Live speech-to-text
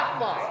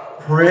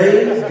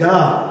Praise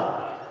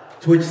God.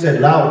 Twitch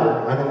said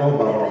louder. I don't know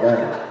about all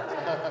that.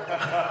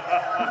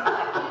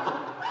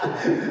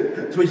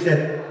 Twitch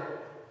said,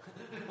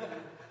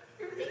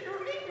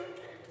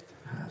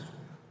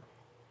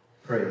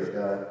 praise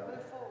God.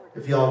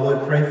 If y'all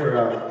would pray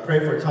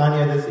for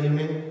Tanya this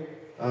evening.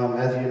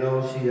 As you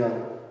know,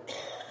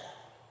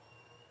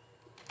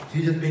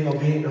 she's just being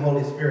obedient to the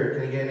Holy Spirit.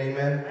 Can you get an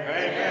amen?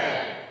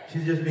 Amen.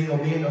 She's just being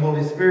obedient to the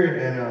Holy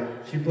Spirit, and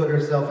she put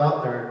herself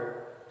out there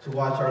to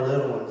watch our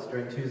little ones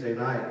during Tuesday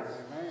nights,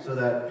 so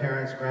that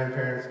parents,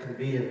 grandparents can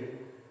be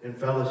in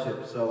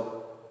fellowship.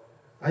 So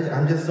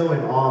I'm just so in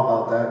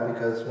awe about that,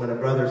 because when a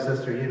brother or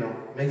sister,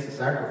 makes a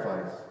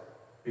sacrifice,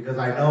 because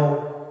I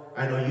know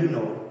you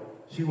know,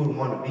 she wouldn't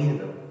want to be in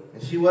them.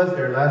 And she was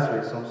there last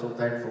week, so I'm so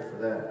thankful for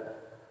that.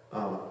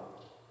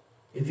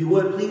 If you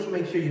would, please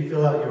make sure you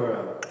fill out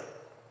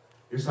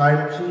your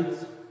sign-up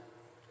sheets.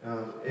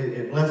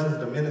 It blesses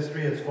the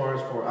ministry as far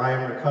as for I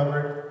Am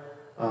Recovered.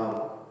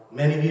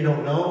 Many of you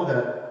don't know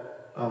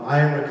that I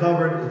Am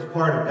Recovered is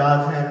part of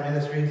God's Hand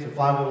Ministry. It's a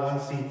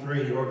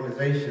 501c3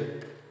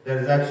 organization that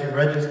is actually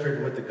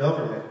registered with the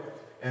government,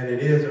 and it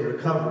is a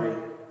recovery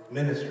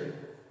ministry.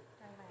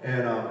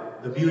 And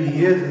the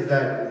beauty is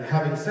that,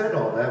 having said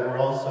all that, we're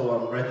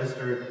also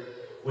registered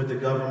with the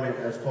government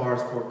as far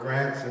as for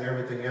grants and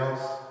everything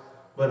else.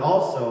 But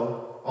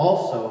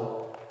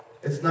also,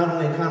 it's not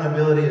only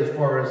accountability as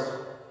far as,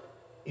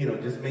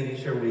 just making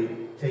sure we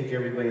take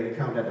everybody into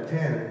account that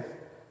attends,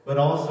 but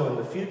also in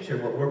the future,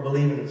 what we're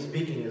believing and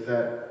speaking is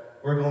that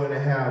we're going to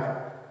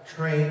have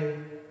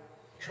trained,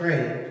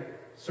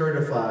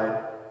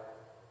 certified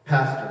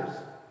pastors,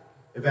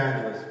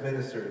 evangelists,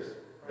 ministers,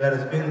 that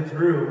has been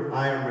through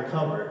I Am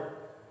Recovered.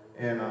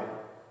 And I'm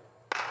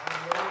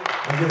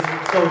just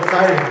so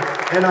excited.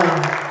 And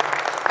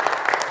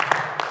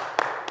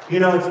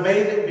it's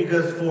amazing,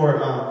 because for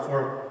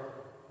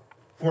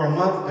a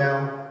month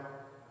now,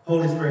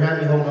 Holy Spirit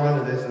had me hold on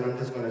to this, and I'm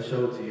just going to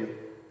show it to you.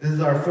 This is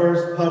our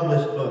first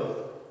published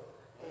book.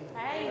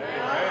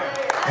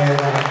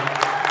 And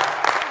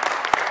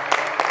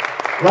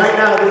right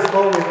now, this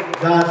moment,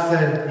 God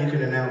said you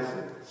can announce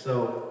it.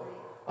 So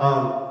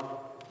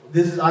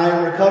this is I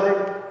Am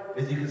Recovered.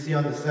 As you can see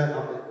on the set,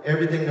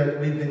 everything that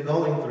we've been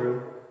going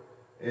through,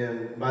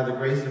 and by the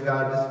grace of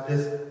God,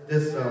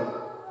 this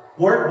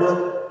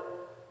workbook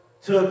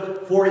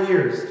took 4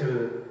 years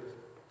to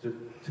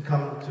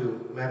come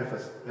to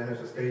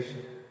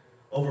manifestation.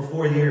 Over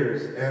 4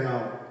 years. And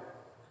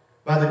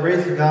by the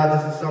grace of God,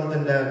 this is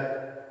something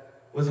that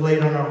was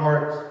laid on our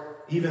hearts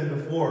even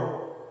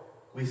before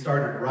we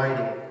started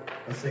writing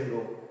a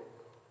single.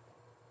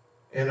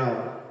 And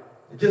I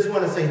just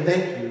want to say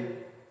thank you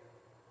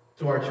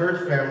to our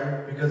church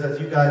family, because as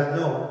you guys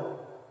know,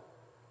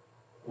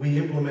 we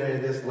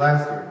implemented this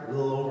last year, a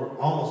little over,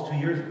 almost 2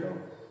 years ago.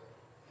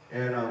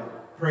 And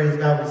praise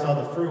God, we saw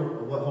the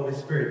fruit of what Holy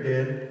Spirit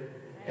did.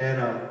 And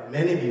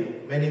many of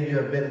you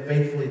have been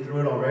faithfully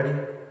through it already.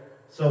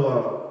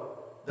 So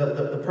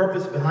the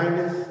purpose behind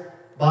this,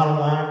 bottom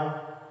line,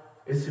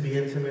 is to be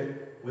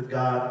intimate with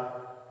God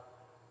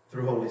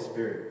through Holy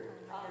Spirit.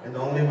 And the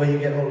only way you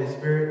get Holy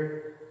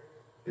Spirit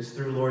is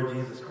through Lord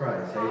Jesus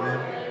Christ. Amen.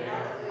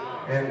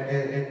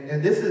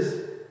 And this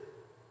is,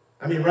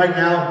 right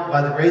now,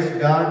 by the grace of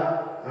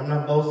God, I'm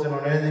not boasting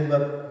on anything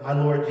but my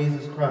Lord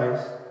Jesus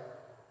Christ.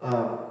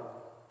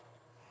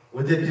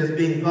 With it just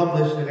being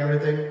published and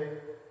everything,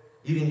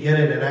 you can get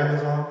it at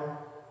Amazon,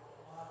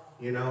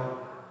 and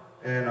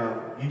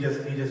you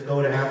just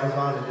go to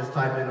Amazon and just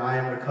type in I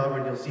Am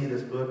Recovered. You'll see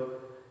this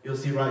book. You'll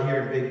see right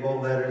here in big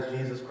bold letters,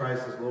 Jesus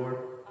Christ is Lord.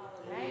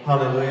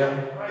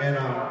 Hallelujah. And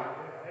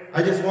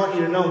I just want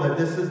you to know that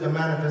this is the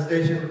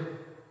manifestation.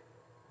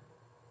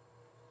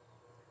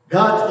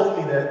 God told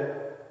me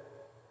that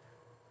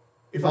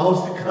if I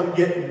was to come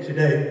get you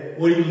today,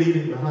 what are you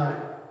leaving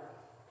behind?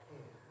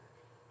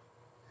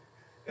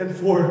 And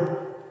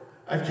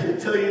I can't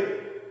tell you,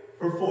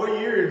 for 4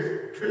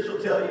 years, Trish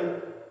will tell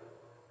you,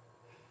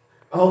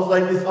 I was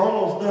like, it's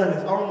almost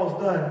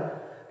done.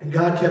 And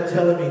God kept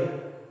telling me,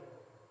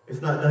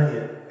 it's not done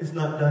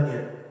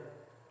yet.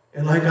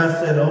 And like I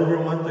said over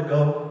a month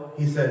ago,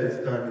 he said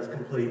it's done, it's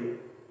complete.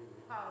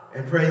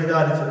 And praise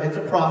God, it's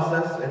a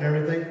process and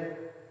everything.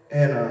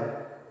 And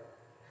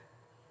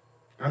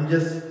I'm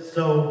just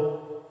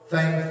so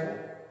thankful.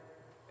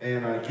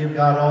 And I give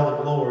God all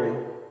the glory.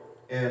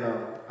 And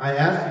I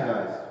ask you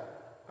guys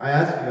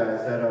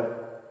that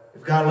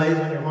if God lays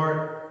on your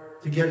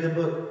heart to get the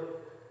book,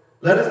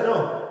 let us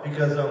know,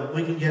 because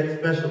we can get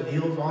special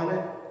deals on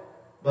it.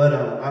 But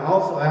I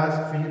also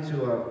ask for you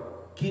to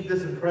keep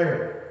this in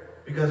prayer,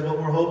 because what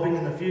we're hoping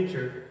in the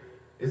future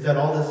is that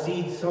all the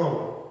seeds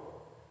sown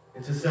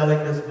into selling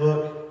this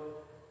book,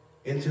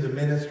 into the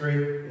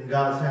ministry in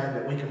God's hand,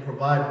 that we can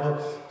provide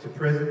books to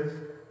prisons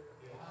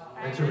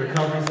and to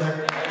recovery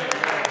centers.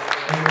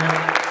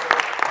 Amen.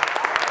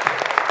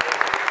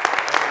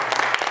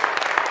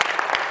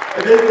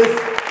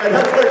 And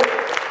that's what,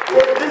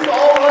 this is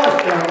all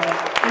us now.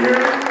 You hear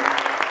me?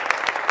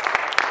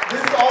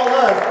 This is all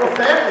us. We're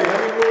family.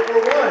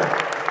 We're one.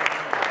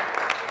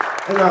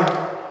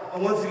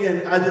 And once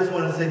again, I just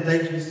want to say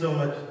thank you so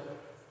much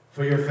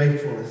for your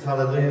faithfulness.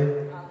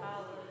 Hallelujah.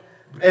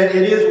 And it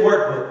is a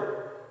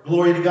workbook.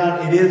 Glory to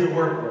God. It is a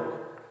workbook.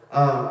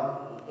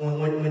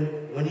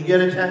 When you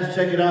get a chance to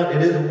check it out,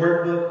 it is a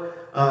workbook.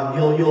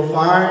 You'll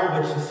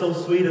find, which is so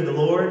sweet of the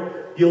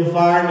Lord, you'll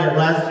find that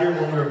last year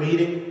when we were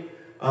meeting,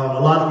 a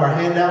lot of our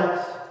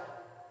handouts,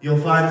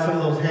 you'll find some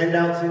of those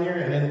handouts in here,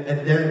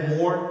 and then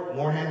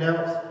more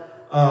handouts.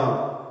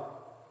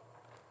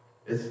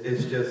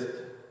 It's just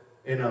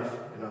enough.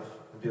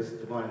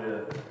 Just to wind it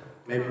up.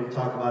 Maybe we'll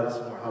talk about it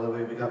some more.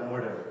 Hallelujah. We got more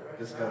to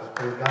discuss.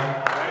 Praise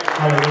God.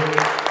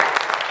 Hallelujah.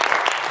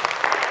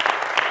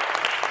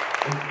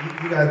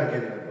 You guys are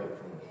getting a book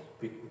from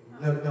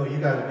us. No, you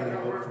guys are getting a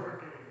book from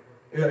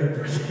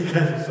us. You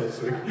guys are so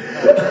sweet.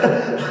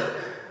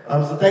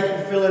 So thank you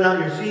for filling out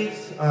your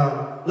sheets.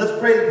 Let's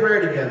pray the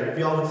prayer together, if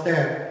y'all would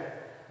stand.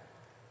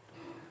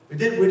 We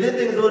did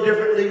things a little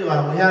differently. We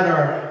had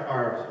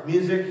our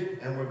music,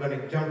 and we're going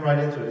to jump right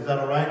into it. Is that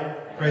all right?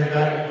 Praise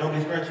God.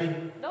 Nobody's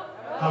scrunchy? Nope.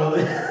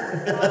 Hallelujah.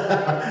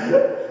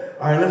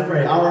 All right, let's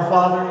pray. Our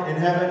Father in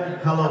heaven,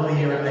 hallowed be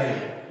your name.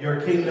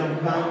 Your kingdom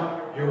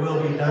come, your will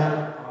be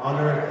done on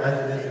earth as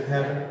it is in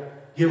heaven.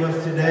 Give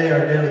us today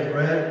our daily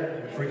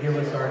bread, and forgive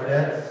us our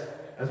debts,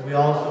 as we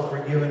also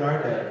forgiven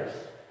our debtors.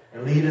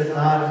 And lead us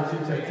not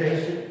into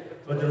temptation,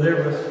 but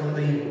deliver us from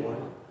the evil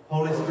one.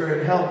 Holy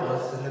Spirit, help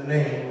us in the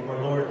name of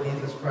our Lord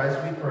Jesus Christ,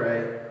 we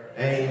pray.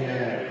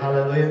 Amen.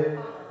 Hallelujah.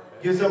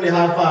 Give somebody a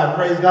high five.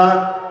 Praise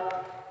God.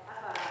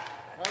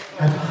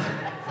 High five.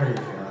 Praise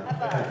God.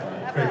 High five.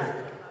 Praise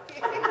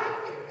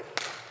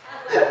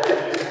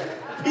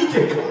PJ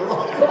coming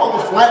along,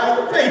 almost slapped me in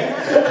the face.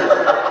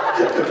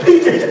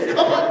 PJ just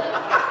come on.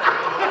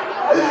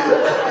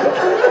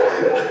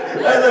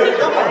 Hey, look,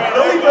 come on.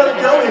 Don't leave Brother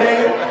Joey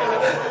hanging.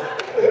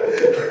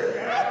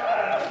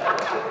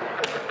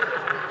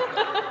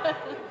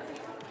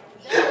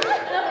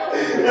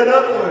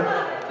 Another one.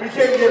 We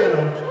can't get it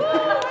on.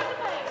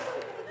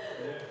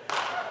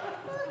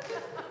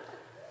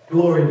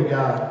 Glory to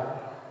God.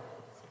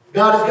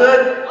 God is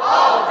good?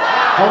 All the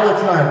time. All the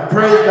time.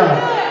 Praise God.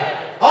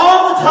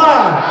 All the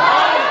time.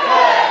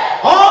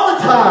 All the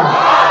time.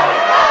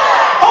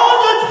 All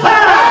the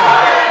time.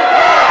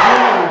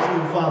 Glory to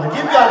you, Father.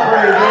 Give God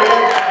praise.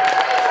 Amen.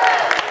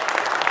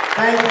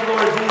 Thank you,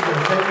 Lord Jesus.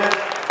 Amen.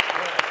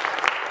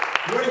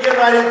 We're going to get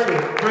right into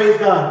it. Praise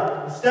God.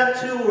 Step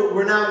 2,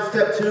 we're now in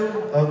step 2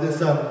 of this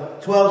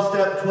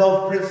 12-step,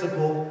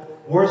 12-principle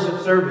worship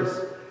service.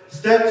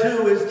 Step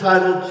 2 is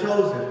titled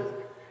Chosen.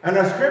 And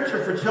our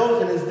scripture for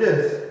chosen is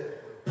this.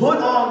 Put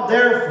on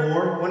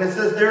therefore, when it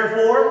says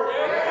therefore,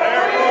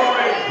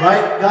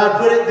 right?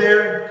 God put it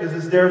there because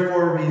it's there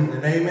for a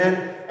reason.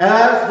 Amen.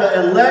 As the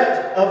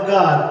elect of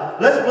God.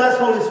 Let's bless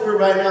Holy Spirit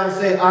right now and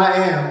say, I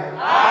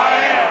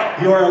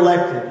am. You're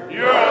elected.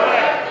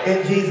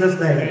 In Jesus'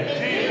 name.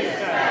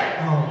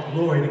 Oh,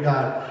 glory to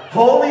God.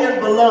 Holy and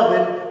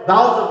beloved,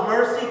 bowels of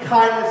mercy,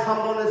 kindness,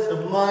 humbleness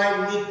of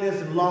mind, meekness,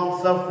 and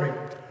long-suffering.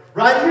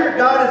 Right here,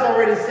 God is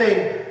already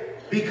saying,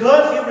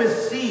 because you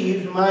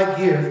received my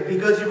gift,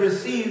 because you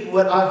received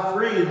what I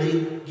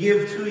freely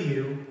give to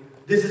you,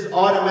 this is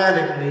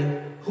automatically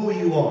who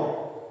you are.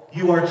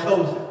 You are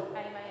chosen.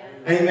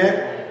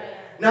 Amen.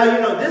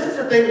 Now, this is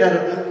the thing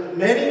that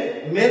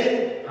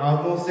many,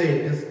 I'm going to say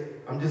it,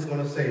 I'm just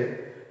going to say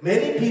it.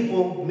 Many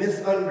people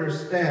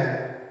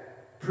misunderstand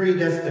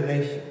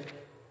predestination.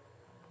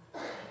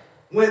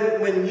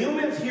 When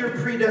humans hear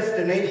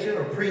predestination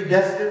or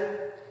predestined,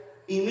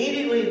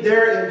 immediately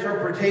their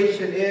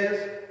interpretation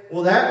is,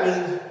 well, that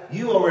means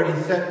you already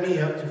set me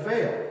up to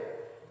fail.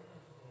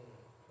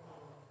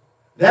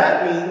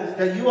 That means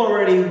that you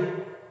already,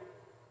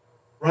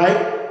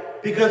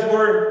 right? Because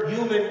we're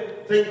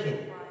human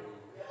thinking.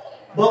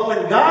 But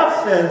when God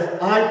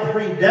says, I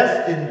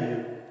predestined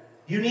you,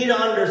 you need to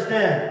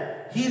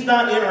understand, He's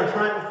not in our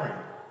time frame.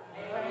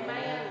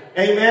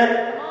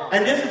 Amen?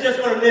 And this is just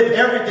going to nip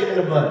everything in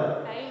the bud.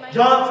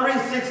 John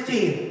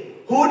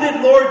 3:16. Who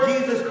did Lord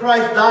Jesus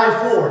Christ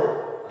die for?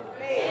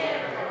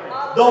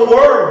 The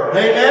world.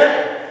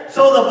 Amen?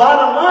 So the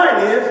bottom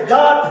line is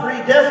God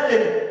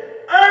predestined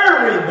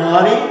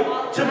everybody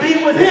to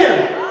be with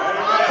Him.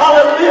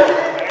 Hallelujah.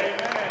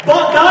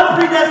 But God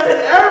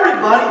predestined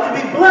everybody to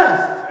be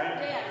blessed.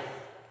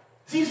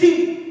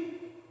 See,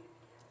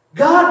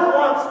 God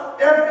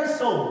wants every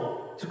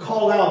soul to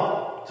call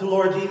out to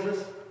Lord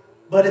Jesus,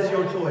 but it's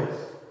your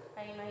choice.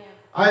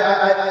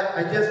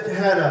 I just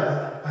had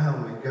oh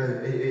my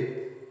God,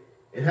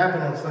 it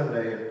happened on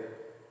Sunday, and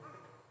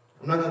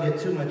I'm not going to get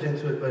too much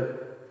into it,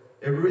 but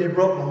it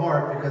broke my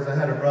heart because I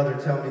had a brother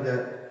tell me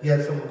that he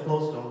had someone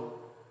close to him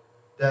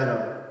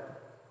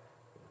that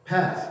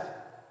passed.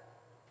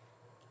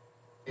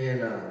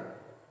 And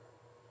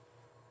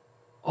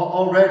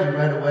already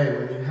right away,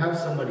 when you have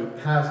somebody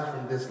passed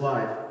from this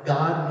life,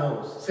 God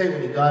knows. Say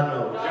it with me, God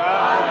knows.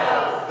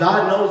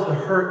 God knows the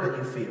hurt that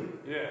you feel.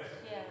 Yes.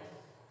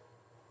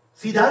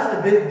 See, that's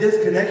the big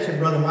disconnection,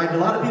 Brother Mike. A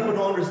lot of people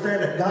don't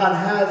understand that God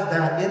has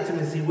that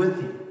intimacy with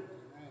you.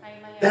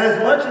 Amen. That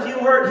as much as you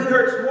hurt, he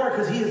hurts more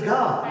because he is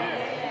God.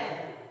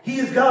 He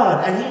is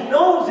God, and he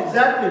knows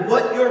exactly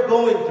what you're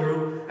going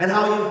through and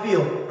how you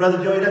feel.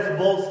 Brother Joey, that's a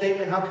bold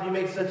statement. How can you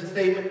make such a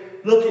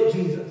statement? Look at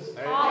Jesus.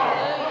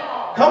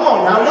 Come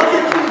on now, look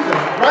at Jesus,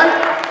 right?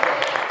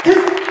 His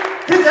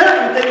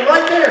everything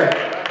right there.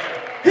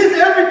 His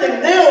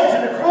everything nailed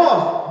to the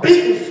cross,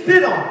 beaten,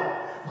 spit on,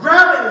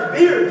 grabbing his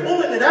beard,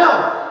 pulling it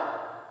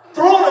out,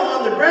 throwing him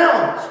on the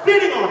ground,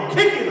 spitting on him,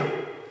 kicking him.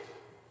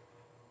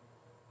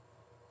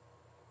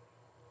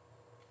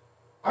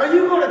 Are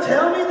you going to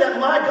tell me that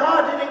my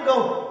God didn't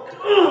go,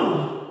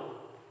 ugh?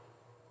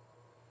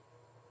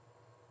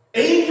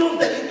 Angels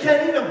that you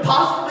can't even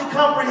possibly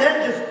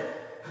comprehend, just,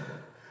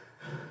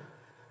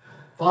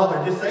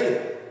 Father, just say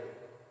it.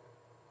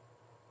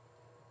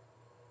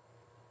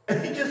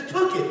 And he just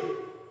took it.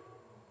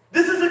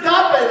 This is agape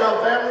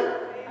now, family.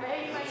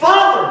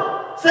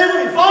 Father, say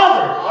with me,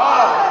 Father.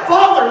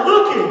 Father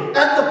looking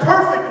at the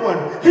perfect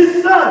one,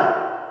 his son.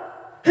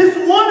 His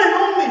one and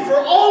only for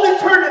all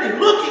eternity,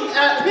 looking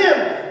at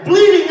him,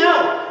 bleeding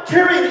out,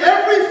 carrying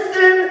every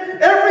sin,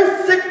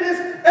 every sickness,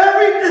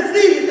 every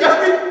disease,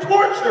 every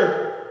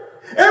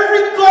torture,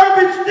 every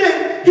garbage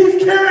thing.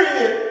 He's carrying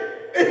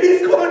it. And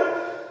he's going.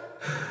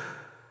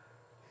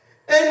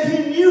 And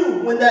he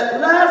knew when that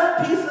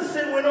last piece of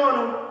sin went on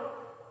him,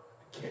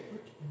 I can't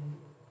look at you.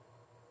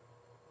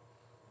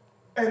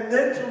 And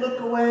then to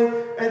look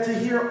away and to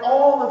hear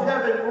all of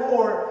heaven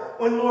roar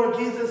when Lord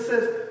Jesus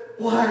says,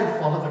 why,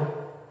 Father?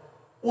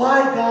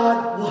 Why,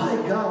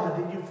 God,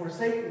 did you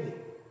forsake me?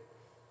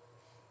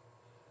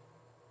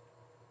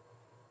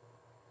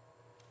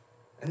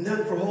 And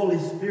then for Holy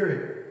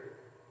Spirit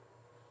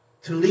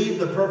to leave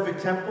the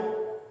perfect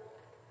temple.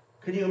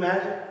 Can you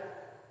imagine?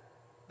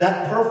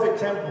 That perfect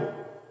temple.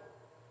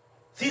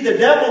 See, the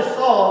devil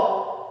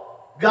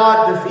saw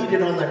God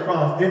defeated on the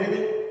cross, didn't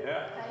he?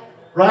 Yeah.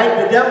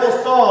 Right? The devil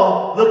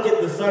saw, look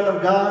at the Son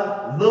of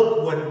God.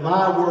 Look what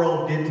my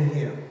world did to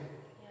him.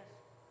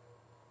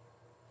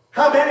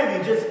 How many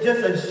of you,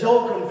 just a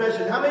show of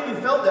confession, how many of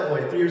you felt that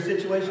way through your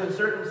situation and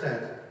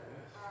circumstance?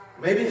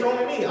 Maybe it's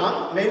only me.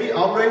 Maybe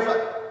I'll raise,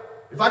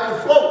 if I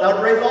could float,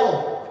 I'd raise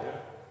all.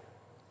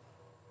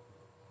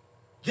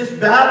 Just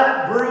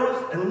battered,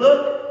 bruised, and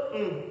look,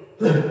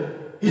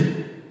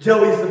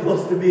 Joey's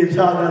supposed to be a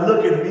child. Now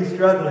look at him, he's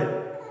struggling.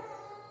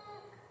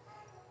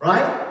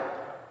 Right?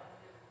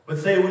 But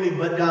say with me,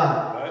 but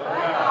God. But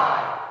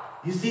God.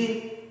 You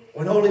see,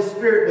 when Holy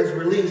Spirit was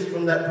released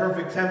from that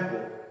perfect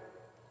temple,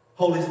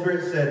 Holy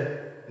Spirit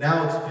said,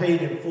 now it's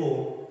paid in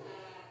full.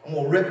 I'm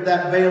going to rip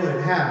that veil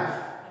in half.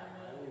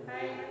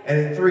 And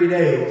in 3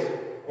 days,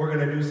 we're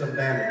going to do some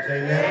damage.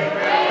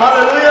 Amen?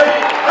 Hallelujah.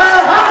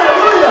 Oh,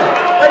 hallelujah.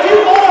 But you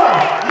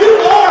are.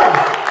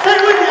 Say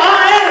with me,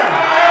 I am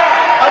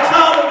a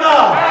child of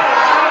God.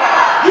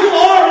 You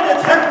are the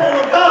temple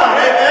of God.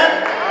 Amen?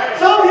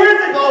 So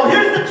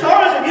here's the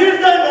charge and here's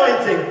the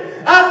anointing.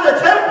 As the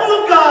temple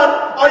of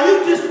God, are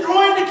you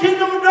destroying the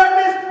kingdom of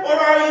darkness? Or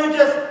are you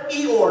just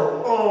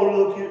Eeyore? Oh,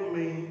 look at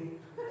me.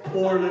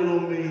 Poor little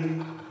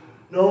me.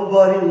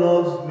 Nobody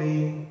loves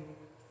me.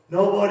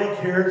 Nobody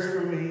cares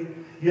for me.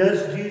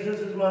 Yes, Jesus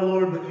is my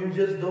Lord, but you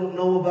just don't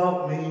know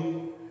about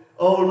me.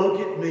 Oh, look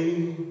at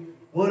me.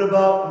 What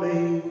about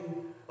me?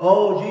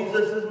 Oh,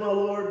 Jesus is my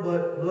Lord,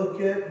 but look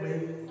at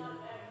me.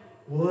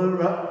 What,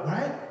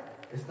 right?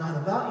 It's not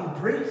about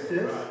you, priest,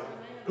 sis.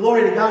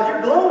 Glory to God.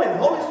 You're glowing.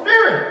 Holy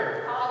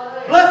Spirit.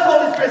 Bless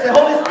Holy Spirit. Say,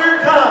 Holy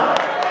Spirit, come.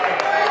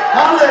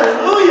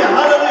 Hallelujah.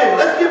 Hallelujah.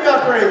 Let's give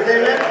God praise.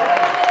 Amen.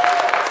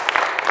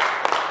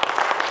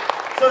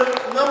 So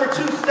number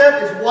 2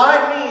 step is why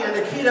me, and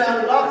the key to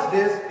unlocks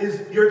this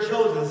is you're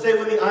chosen. Say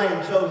with me, I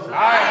am chosen.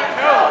 I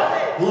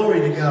am chosen. Glory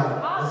to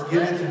God. Let's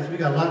get into this. We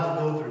got a lot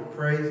to go through.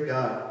 Praise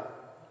God.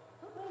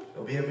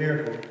 It'll be a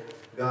miracle.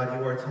 God,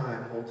 you are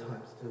time. Hold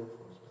time still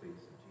for us, please.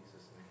 In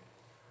Jesus' name.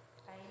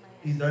 Amen.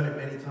 He's done it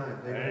many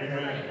times. Amen.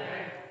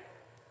 Amen.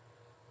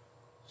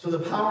 So the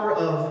power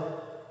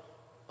of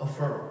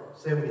affirm.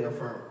 Say with me,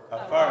 affirm.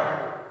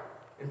 Affirm.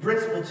 In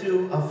principle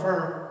 2,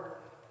 affirm.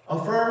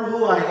 Affirm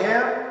who I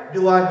am.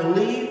 Do I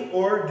believe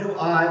or do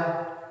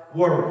I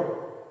worry?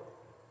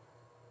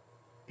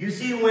 You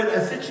see, when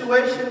a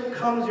situation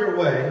comes your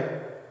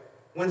way,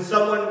 when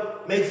someone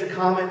makes a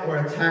comment or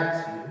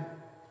attacks you,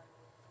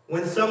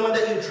 when someone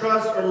that you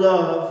trust or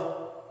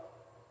love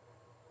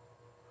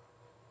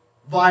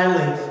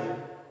violates you,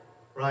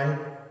 right?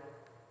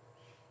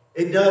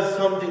 It does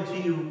something to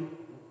you,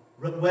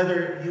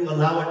 whether you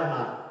allow it or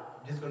not.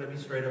 I'm just going to be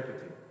straight up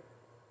with you.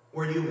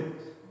 We're humans.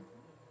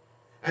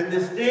 And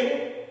this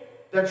thing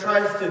that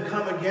tries to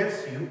come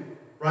against you,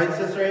 right,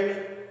 Sister Amy?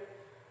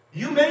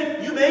 You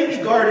may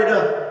be guarded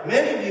up.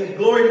 Many of you,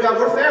 glory to God,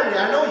 we're family,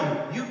 I know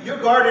you.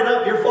 You're guarded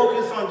up, you're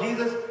focused on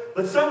Jesus.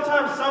 But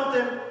sometimes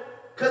something,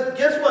 because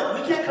guess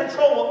what? We can't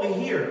control what we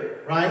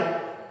hear,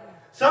 right?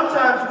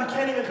 Sometimes we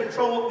can't even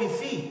control what we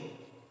see.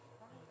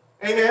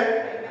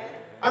 Amen?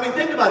 I mean,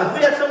 think about it. If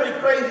we had somebody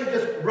crazy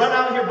just run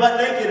out here butt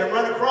naked and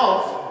run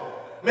across,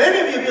 many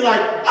of you would be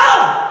like,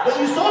 ah, but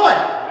you saw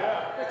it.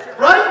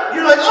 Right?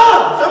 You're like,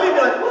 oh. Some of you be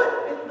like,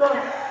 what in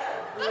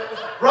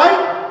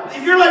Right?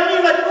 If you're like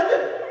me, like, what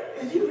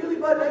the? Is he really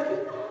butt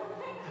naked?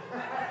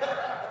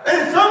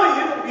 And some of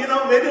you,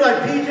 maybe like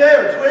PJ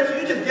or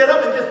Twitch, you just get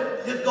up and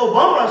just go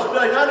bum rush. You'll be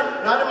like,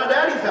 not in my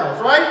daddy's house,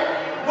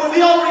 right? But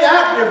we all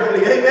react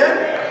differently,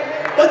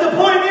 amen? But the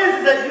point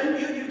is that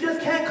you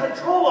just can't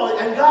control all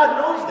it, and God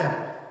knows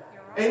that.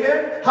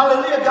 Amen?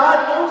 Hallelujah,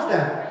 God knows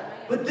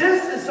that. But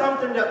this is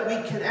something that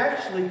we can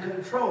actually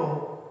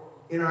control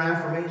in our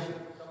affirmations.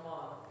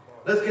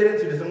 Let's get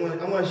into this. I'm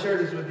going to share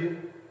this with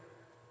you.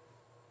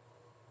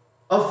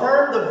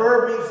 Affirm, the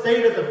verb means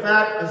state as a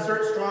fact,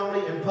 assert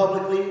strongly and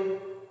publicly.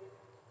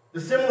 The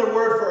similar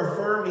word for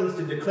affirm means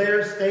to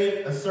declare,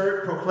 state,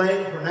 assert,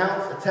 proclaim,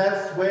 pronounce,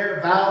 attest,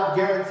 swear, vow,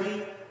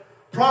 guarantee,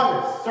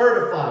 promise,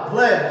 certify,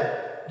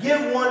 pledge,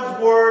 give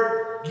one's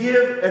word,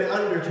 give an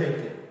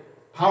undertaking.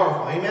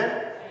 Powerful,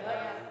 amen?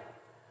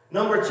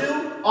 Number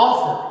 2,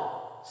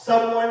 offer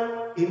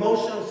someone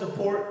emotional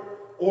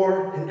support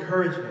or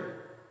encouragement.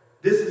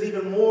 This is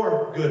even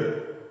more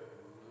gooder.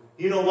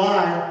 You know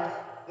why?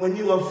 When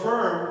you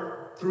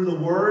affirm through the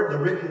word, the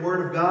written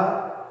word of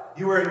God,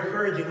 you are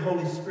encouraging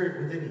Holy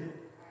Spirit within you.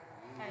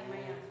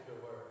 Amen.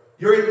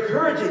 You're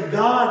encouraging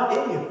God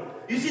in you.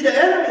 You see, the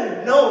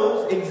enemy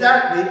knows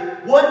exactly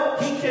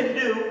what he can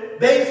do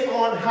based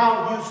on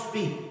how you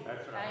speak.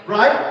 That's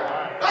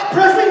right?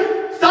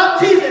 Presley, stop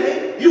teasing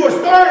me. You are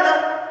starting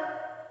up.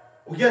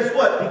 Well, guess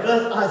what?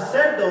 Because I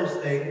said those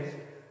things,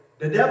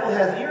 the devil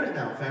has ears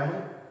now,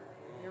 family.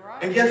 You're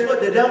right. And guess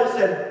what? The devil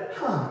said,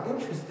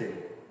 interesting.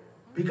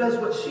 Because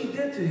what she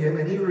did to him,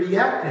 and he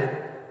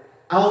reacted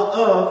out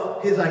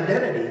of his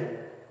identity,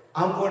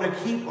 I'm going to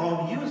keep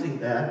on using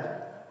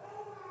that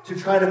to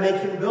try to make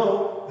him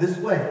go this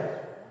way.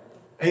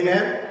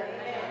 Amen?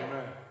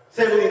 Amen.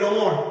 Say with me, no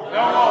more.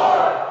 No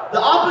more. The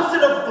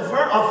opposite of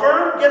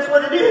affirm, guess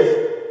what it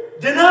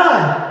is?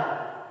 Deny.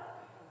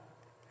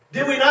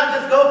 Did we not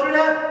just go through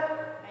that?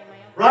 Amen.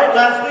 Right?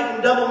 Last week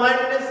in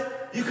double-mindedness,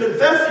 you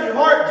confess in your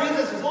heart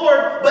Jesus is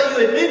Lord, but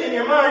you admit in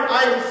your mind,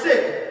 I am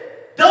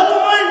sick.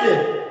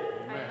 Double-minded.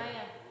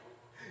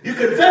 You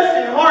confess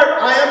in your heart,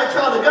 I am a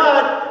child of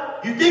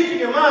God. You think in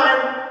your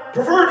mind,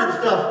 perverted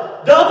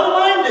stuff.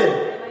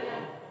 Double-minded.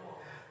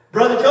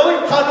 Brother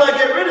Joey, how do I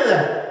get rid of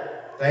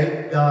that?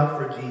 Thank God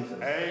for Jesus.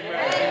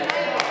 Amen.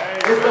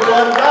 It's the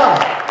blood of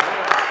God.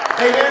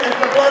 Amen. It's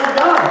the blood of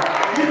God.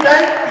 You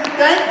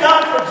thank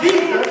God for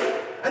Jesus.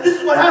 And this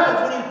is what happens.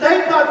 When you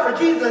thank God for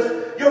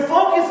Jesus, your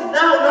focus is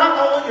now not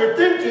on what you're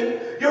thinking.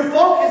 Your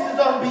focus is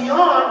on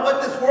beyond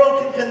what this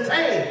world can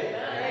contain.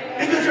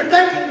 Because you're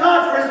thanking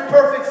God for his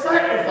perfect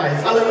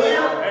sacrifice.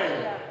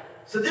 Hallelujah.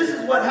 So this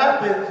is what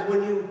happens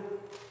when you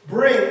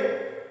bring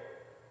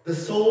the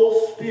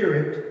soul,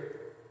 spirit,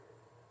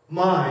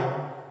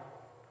 mind,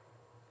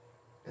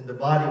 and the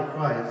body of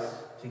Christ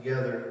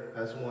together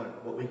as one.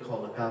 What we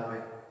call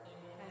agape.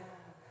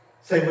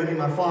 Say with me,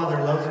 my Father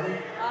loves me.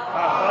 My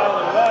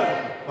Father loves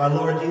me. My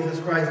Lord Jesus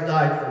Christ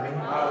died for me.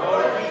 My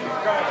Lord Jesus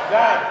Christ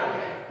died for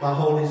me. My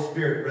Holy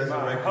Spirit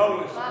resurrected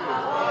me.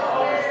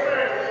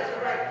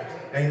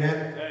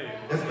 Amen.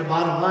 That's the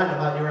bottom line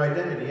about your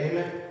identity.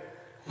 Amen.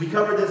 We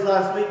covered this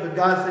last week, but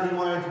God said he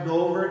wanted to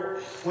go over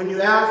it. When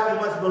you ask, you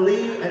must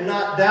believe and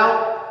not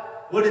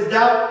doubt. What is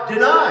doubt?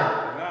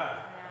 Deny.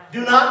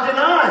 Do not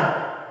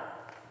deny.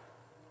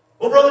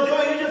 Well, Brother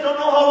Joey, you just don't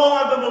know how long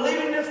I've been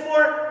believing this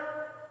for?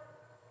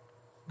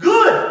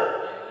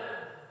 Good.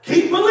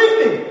 Keep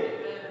believing.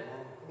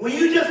 When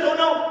you just don't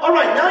know, all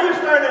right, now you're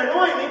starting to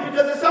annoy me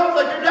because it sounds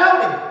like you're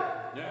doubting.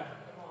 Yeah.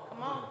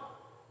 Come on.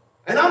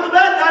 And I'm the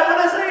bad guy when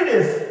I say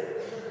this.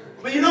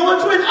 But you know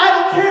what, Twitch? I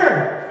don't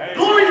care. Amen.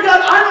 Glory to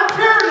God, I don't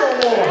care no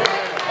more.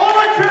 All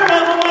I care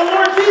about is what my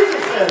Lord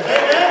Jesus says.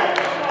 Amen?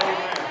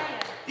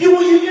 You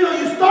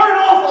start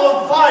off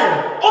on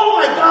fire. Oh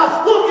my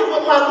gosh, look at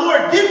what my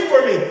Lord did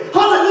for me.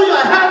 Hallelujah,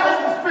 I have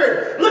Holy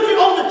Spirit. Look at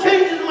all the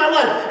changes in my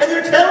life. And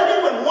you're telling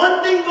me when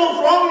one thing goes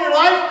wrong in your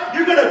life,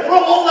 you're going to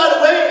throw all that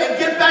away and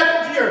get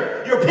back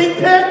into your pig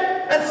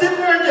pen and sit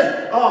there and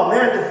just, oh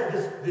man,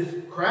 this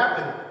crap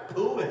and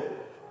poo and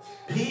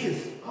pee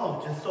is,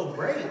 just so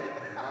great.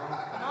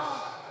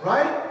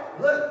 Right?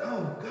 Look,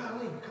 oh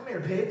golly, come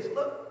here, pigs.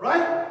 Look,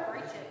 right?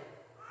 Preach it.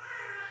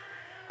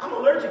 I'm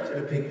allergic to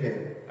the pig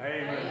pen.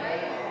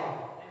 Amen.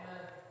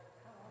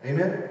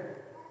 Amen.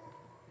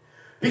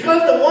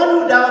 Because the one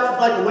who doubts is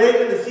like a wave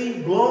in the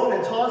sea, blown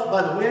and tossed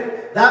by the wind.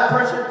 That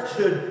person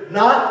should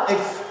not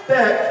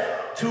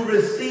expect to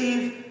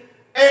receive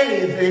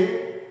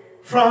anything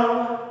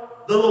from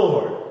the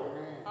Lord.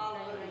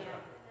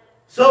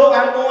 So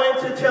I'm going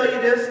to tell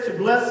you this to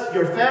bless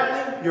your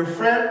family, your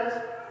friends,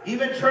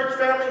 even church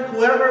family,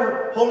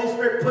 whoever Holy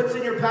Spirit puts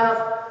in your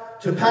path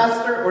to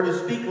pastor or to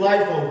speak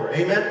life over.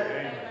 Amen? Amen.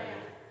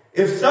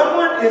 If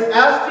someone is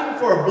asking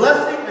for a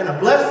blessing and a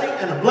blessing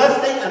and a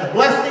blessing and a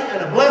blessing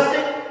and a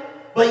blessing,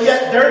 but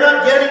yet they're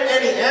not getting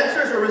any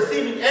answers or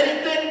receiving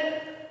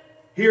anything,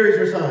 here is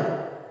your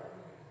sign.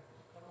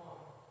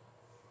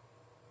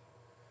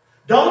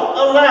 Don't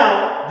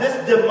allow this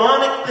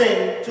demonic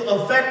thing to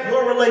affect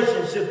your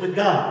relationship with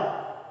God.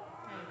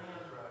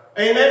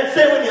 Amen.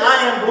 Say with me, I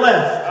am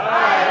blessed.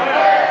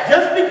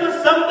 Just because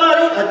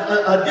somebody,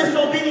 a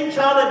disobedient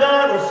child of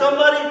God, or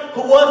somebody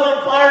who was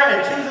on fire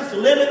and chooses to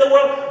live in the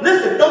world,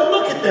 listen, don't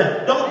look at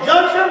them. Don't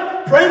judge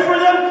them. Pray for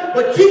them.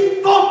 But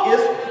keep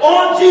focused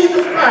on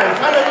Jesus Christ.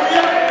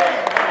 Hallelujah.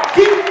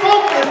 Keep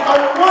focused on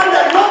the one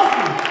that loves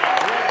you.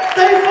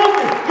 Stay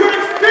focused. You're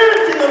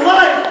experiencing a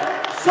life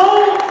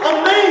so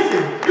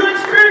amazing. You're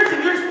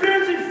experiencing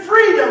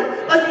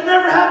freedom like you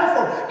never had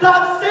before.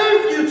 God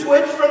saved you,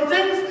 Twitch, from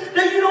things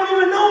that you don't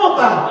even know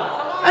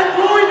about. And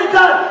glory to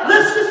God.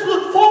 Let's just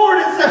look forward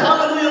and say,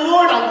 hallelujah,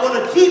 Lord, I'm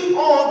going to keep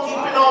on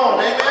keeping on.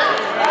 Amen.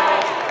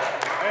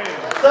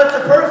 Such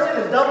a person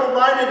is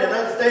double-minded and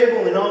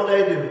unstable in all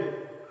they do.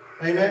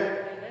 Amen.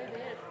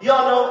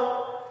 Y'all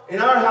know,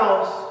 in our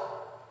house,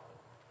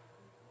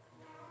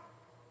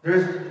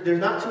 there's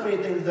not too many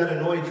things that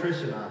annoy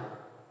Trish and I.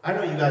 I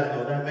know you guys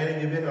know that. Many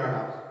of you have been to our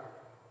house.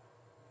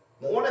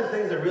 But one of the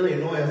things that really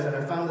annoy us, and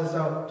I found this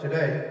out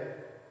today,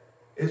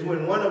 is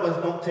when one of us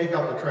don't take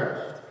out the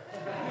trash.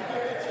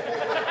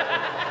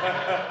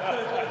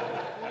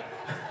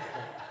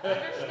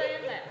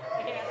 Understand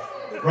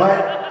that.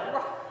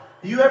 Right?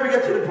 You ever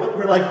get to the point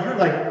where you're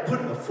like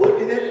putting a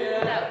foot in it?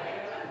 Yeah.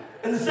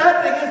 And the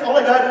sad thing is, all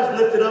I gotta do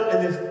is lift it up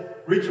and just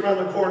reach around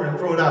the corner and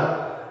throw it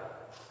out.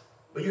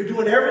 But you're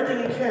doing everything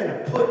you can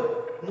to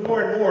put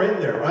more and more in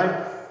there,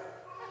 right?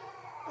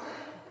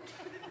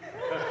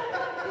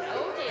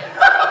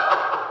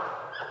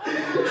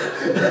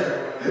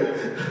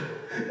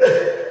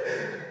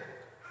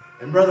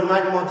 And Brother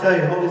Mike, I'm going to tell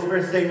you, Holy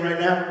Spirit's saying right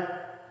now,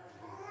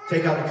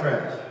 take out the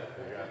trash.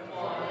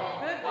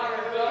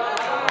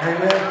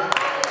 Amen.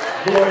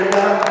 Glory to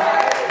God.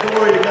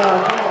 Glory to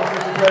God. Come on,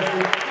 Sister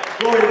Presley.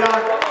 Glory to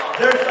God.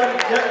 There's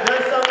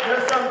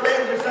some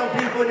things, there's some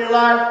people in your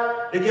life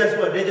that guess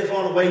what? They just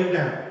want to weigh you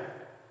down.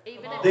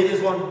 Even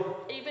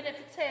if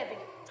it's heavy.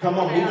 Come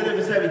on, even if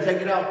it's heavy,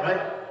 take it out,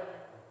 right?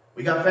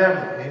 We got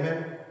family.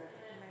 Amen.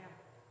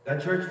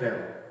 That church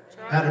family.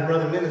 I had a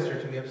brother minister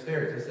to me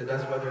upstairs. He said,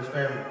 that's why there's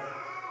family.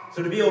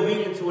 So to be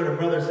obedient to what a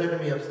brother said to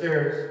me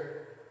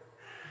upstairs,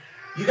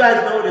 you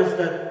guys notice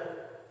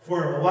that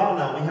for a while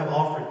now we have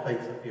offering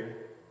plates up here.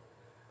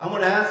 I'm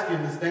going to ask you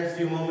in this next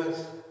few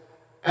moments,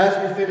 as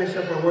we finish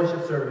up our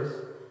worship service,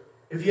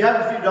 if you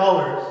have a few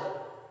dollars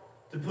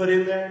to put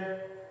in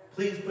there,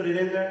 please put it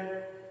in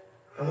there.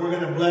 And we're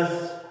going to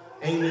bless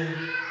Amy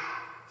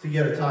to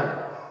get a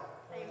tire.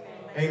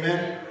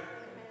 Amen.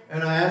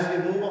 And I ask you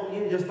to move on.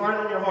 You just find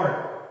on your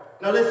heart.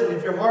 Now listen,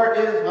 if your heart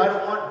is,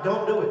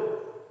 don't do it.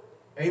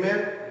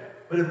 Amen.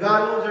 But if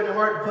God moves on your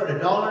heart to put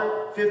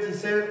 $1, 50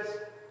 cents,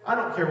 I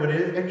don't care what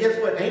it is. And guess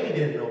what? Amy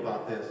didn't know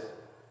about this.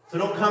 So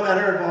don't come at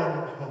her going,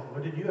 oh,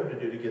 what did you have to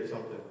do to get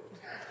something?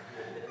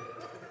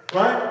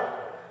 Right?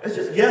 It's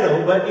just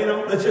ghetto, but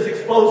let's just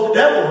expose the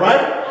devil,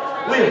 right?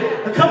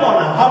 Come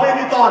on now. How many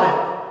of you thought it?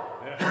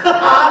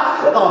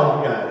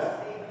 Oh, you guys.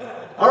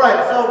 All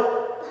right,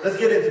 so let's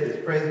get into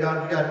this. Praise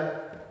God.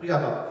 We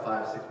got about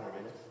 5-6 more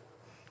minutes.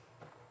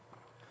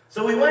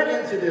 So we went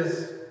into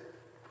this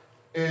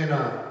and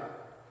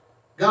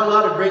got a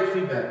lot of great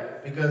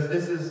feedback because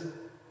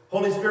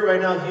Holy Spirit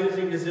right now is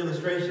using this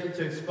illustration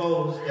to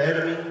expose the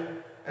enemy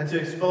and to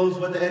expose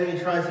what the enemy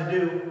tries to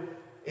do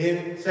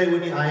say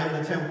with me, I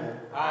am the temple.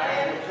 I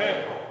am the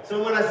temple.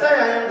 So when I say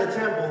I am the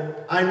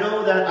temple, I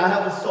know that I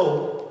have a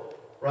soul,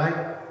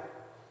 right?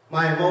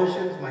 My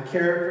emotions, my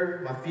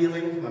character, my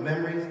feelings, my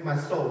memories, my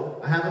soul.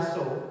 I have a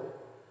soul.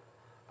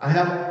 I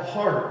have a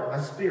heart, my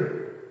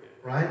spirit,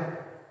 right?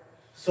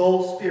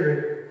 Soul,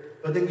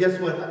 spirit. But then guess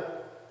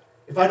what?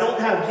 If I don't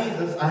have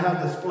Jesus, I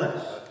have this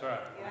flesh. That's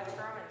right.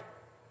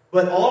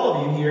 But all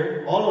of you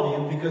here, all of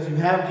you, because you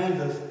have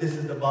Jesus, this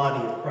is the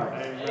body of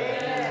Christ.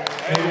 Amen.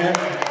 Amen.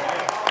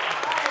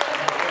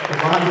 The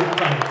body of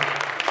Christ.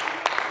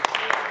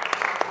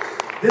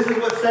 This is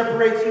what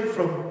separates you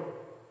from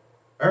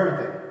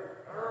everything.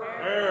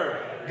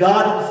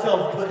 God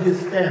himself put his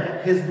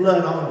stamp, his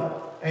blood on you.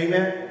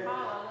 Amen.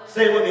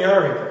 Say with me,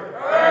 everything.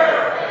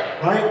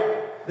 Right?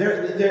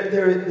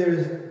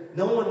 There's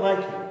no one like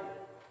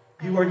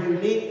you. You are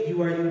unique.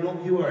 You are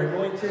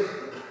anointed.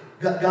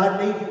 God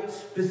made you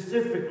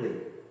specifically,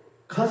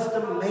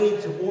 custom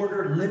made to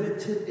order,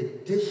 limited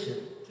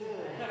edition.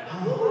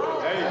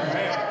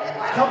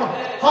 Come on.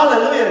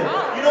 Hallelujah.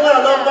 You know what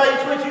I love about you,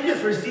 Twitch? You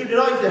just received it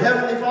all. You said,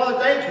 Heavenly Father,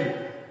 thank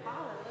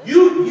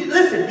you.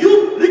 Listen, you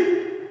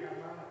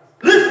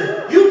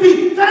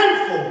be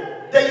thankful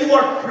that you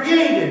are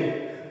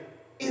created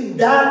in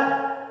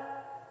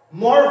that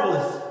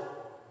marvelous,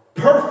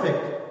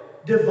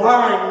 perfect,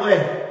 divine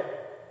way.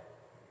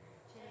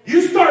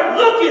 You start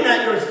looking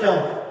at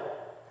yourself.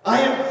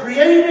 I am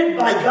created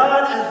by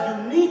God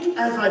as unique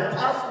as I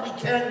possibly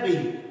can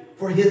be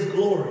for his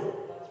glory.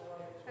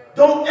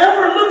 Don't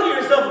ever look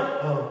at yourself,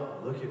 oh,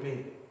 look at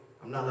me.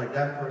 I'm not like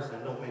that person.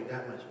 I don't make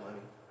that much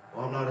money.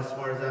 Oh, I'm not as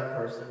smart as that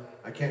person.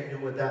 I can't do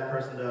what that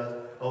person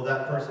does. Oh,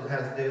 that person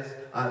has this.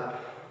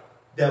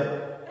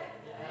 Devil.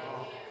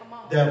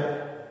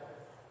 Devil.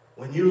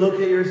 When you look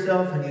at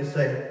yourself and you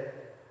say,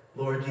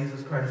 Lord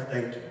Jesus Christ,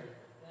 thank you.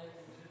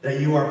 that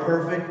you are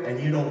perfect and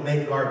you don't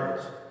make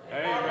garbage.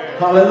 Amen.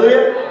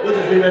 Hallelujah. We'll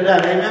just leave it at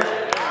that. Amen.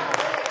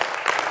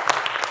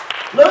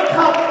 Look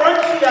how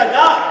crunchy I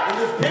got in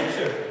this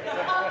picture.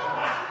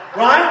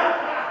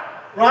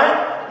 Right?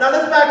 Right? Now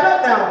let's back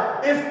up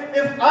now.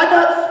 If I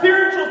got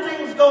spiritual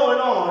things going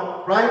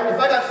on, right? If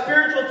I got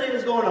spiritual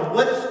things going on,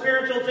 what is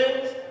spiritual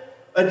things?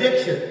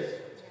 Addictions.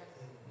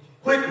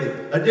 Quickly,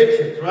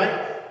 addictions,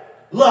 right?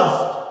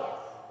 Lust.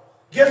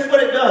 Guess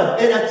what it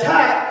does? It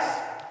attacks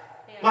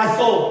my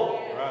soul.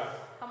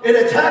 It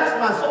attacks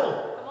my soul.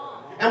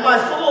 And my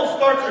soul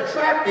starts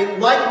attracting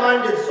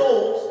like-minded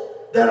souls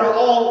that are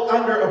all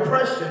under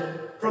oppression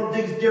from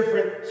these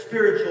different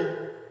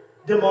spiritual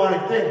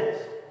demonic things.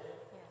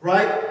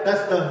 Right?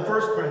 That's the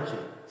first crunchy.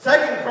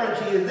 Second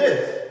crunchy is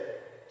this.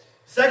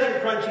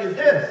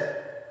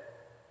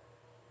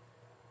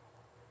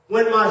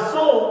 When my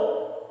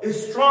soul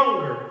is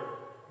stronger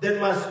than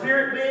my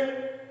spirit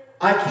being,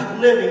 I keep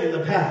living in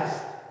the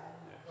past.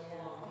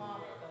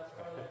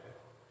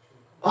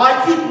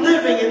 I keep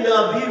living in the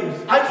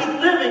abuse. I keep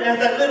living as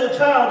that little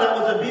child that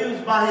was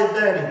abused by his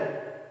daddy.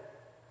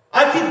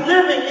 I keep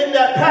living in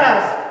that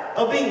past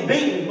of being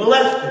beaten,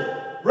 molested,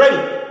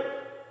 raped.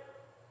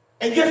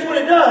 And guess what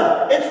it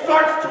does? It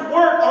starts to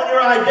work on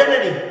your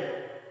identity.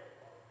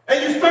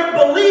 And you start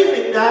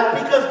believing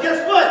that because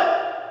guess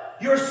what?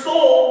 Your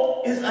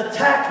soul is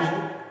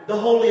attacking the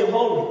Holy of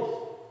Holies.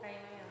 Amen.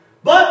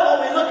 But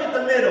when we look at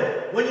the middle,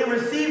 when you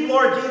receive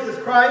Lord Jesus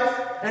Christ,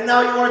 and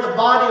now you are the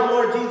body of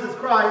Lord Jesus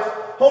Christ,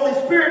 Holy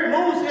Spirit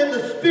moves in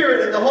the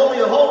Spirit in the Holy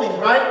of Holies,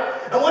 right?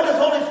 And what does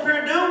Holy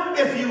Spirit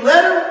do? If you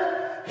let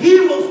Him, He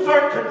will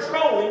start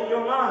controlling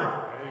your mind.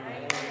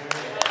 Amen.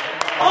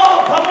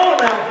 Oh, come on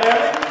now,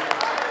 family.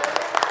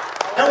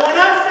 And when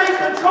I say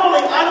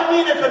controlling, I don't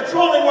mean a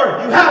controlling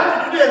word. You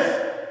have to do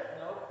this.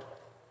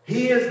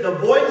 He is the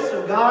voice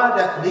of God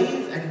that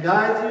leads and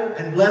guides you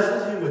and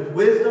blesses you with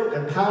wisdom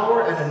and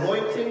power and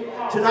anointing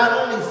to not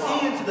only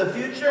see into the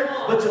future,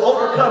 but to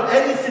overcome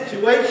any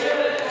situation,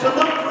 to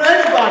look through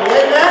anybody.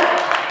 Amen?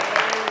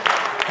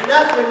 And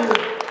that's when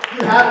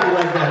you're happy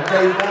like that.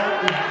 Praise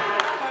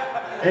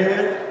God.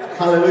 Amen.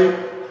 Hallelujah.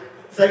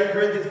 2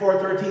 Corinthians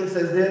 4:13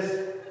 says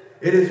this.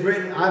 It is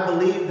written, I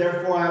believe,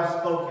 therefore I have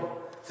spoken.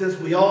 Since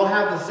we all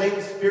have the same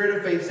spirit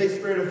of faith, say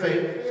spirit of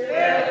faith.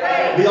 Spirit of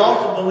faith. We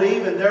also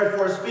believe and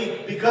therefore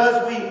speak,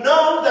 because we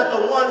know that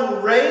the one who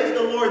raised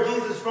the Lord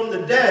Jesus from the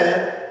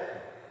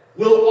dead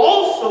will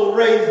also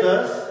raise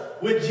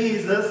us with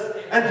Jesus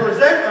and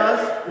present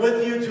us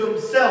with you to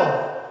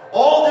Himself.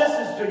 All this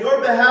is to your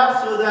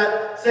behalf so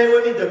that, say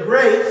with me, the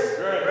grace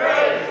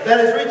that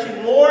is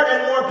reaching more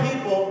and more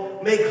people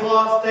may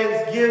cause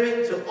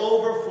thanksgiving to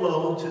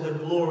overflow to the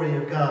glory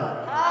of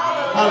God.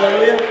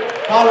 Hallelujah.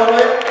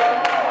 Hallelujah.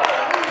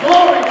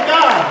 Glory to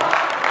God.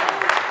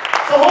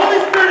 So Holy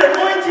Spirit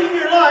anointing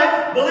your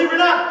life, believe it or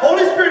not,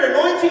 Holy Spirit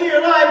anointing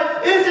your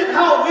life isn't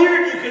how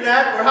weird you can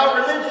act or how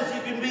religious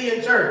you can be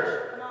in church.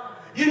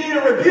 You need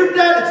to rebuke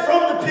that. It's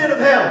from the pit of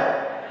hell.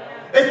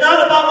 It's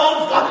not about all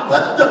this.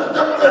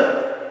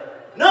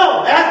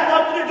 No, it has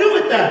nothing to do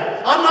with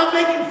that. I'm not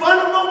making fun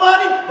of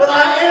nobody, but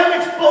I am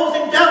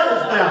exposing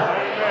devils now.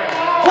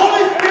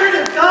 Holy Spirit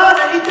is God,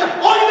 and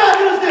all you got to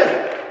do is this.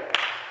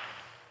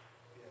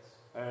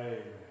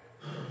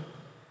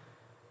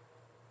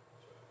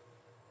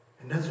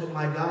 And that's what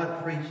my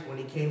God preached when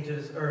He came to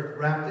this earth,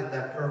 wrapped in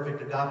that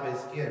perfect agape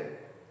skin.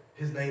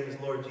 His name is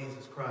Lord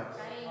Jesus Christ.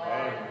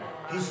 Amen.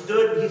 He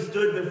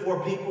stood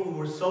before people who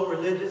were so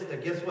religious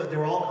that guess what? They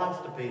were all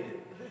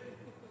constipated.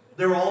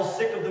 They were all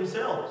sick of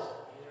themselves.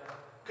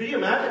 Could you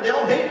imagine? They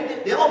all hated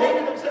it. They all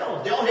hated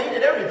themselves. They all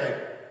hated everything.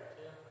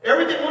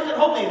 Everything wasn't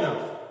holy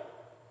enough.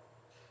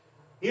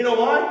 You know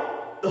why?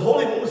 The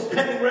Holy One was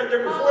standing right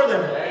there before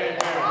them.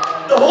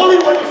 The Holy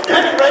One was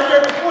standing right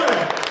there before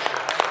them.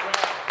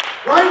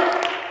 Right?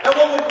 And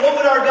what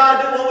would our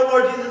God do? What would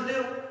Lord Jesus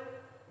do?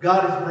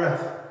 God is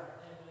breath.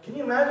 Can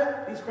you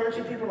imagine? These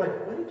crunchy people are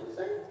like, what did you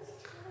say?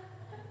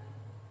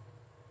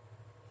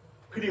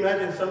 Could you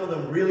imagine some of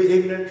them really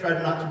ignorant,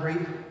 tried not to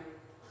breathe?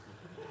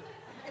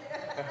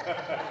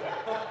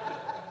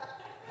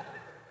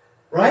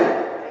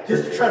 Right?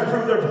 Just to try to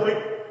prove their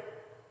point.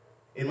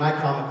 In my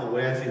comical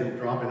way, I see them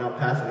dropping out,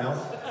 passing out.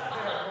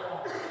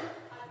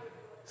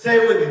 Say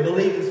it with me.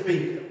 Believe and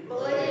speak.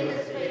 Believe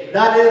and speak.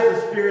 That is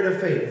the spirit of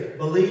faith.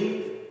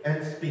 Believe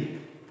and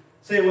speak.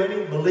 Say it with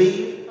me.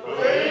 Believe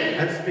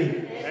and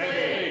speak.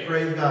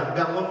 Praise God. We've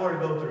got one more to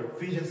go through.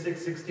 Ephesians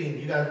 6:16.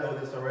 You guys know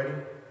this already.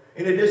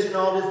 In addition to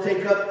all this,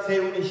 take up, say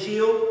it with me,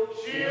 shield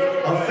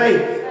of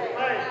faith.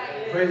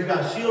 Praise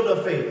God. Shield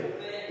of faith.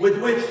 With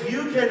which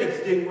you can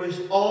extinguish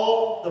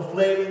all the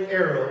flaming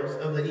arrows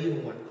of the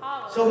evil one.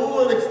 So who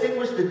will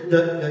extinguish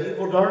the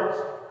evil darts?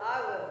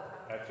 I will.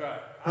 That's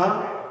right.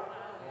 Huh?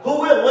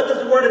 Who will? What does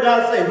the Word of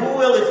God say? Who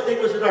will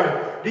extinguish the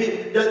dart?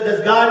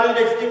 Does God need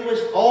to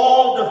extinguish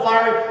all the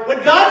fiery?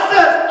 When God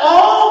says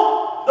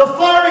all the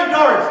fiery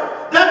darts,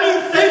 that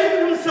means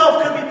Satan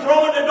himself could be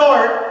throwing the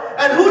dart.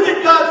 And who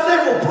did God say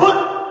will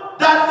put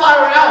that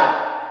fire out?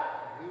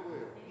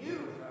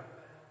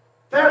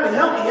 Family,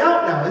 help me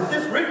out now. Is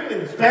this written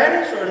in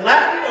Spanish or in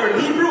Latin or in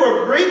Hebrew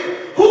or Greek?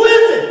 Who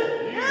is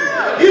it?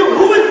 You.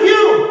 Who is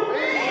you?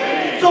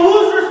 So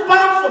who's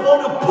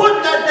responsible to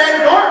put that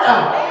dang dart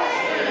out?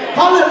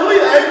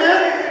 Hallelujah,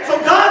 amen. So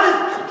God is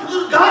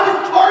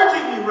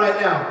charging you right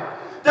now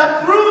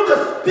that through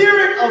the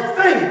spirit of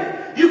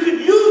faith, you can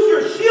use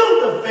your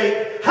shield of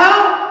faith.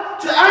 How?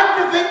 To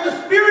activate the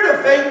spirit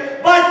of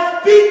faith by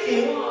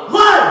speaking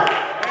life.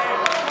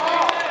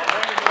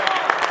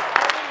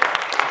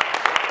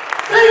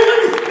 Say when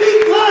you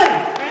speak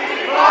life.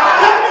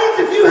 That means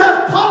if you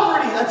have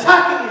poverty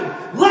attacking you,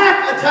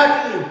 lack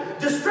attacking you,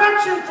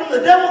 distraction from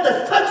the devil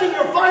that's touching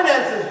your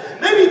finances,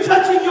 maybe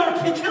touching your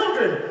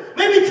children,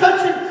 maybe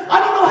touching, I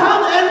don't know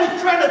how the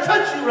enemy's trying to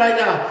touch you right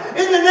now.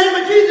 In the name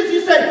of Jesus,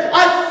 you say,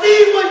 I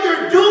see what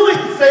you're doing,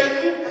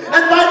 Satan,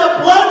 and by the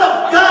blood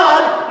of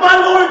God, my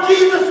Lord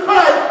Jesus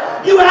Christ,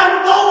 you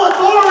have no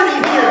authority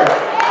here.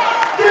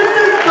 This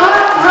is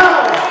God's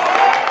house,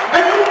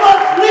 and you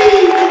must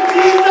leave in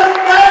Jesus'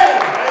 name.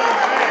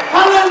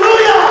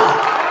 Hallelujah.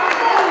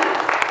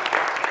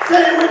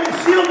 Say it with me,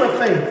 shield of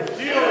faith.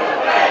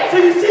 So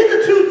you see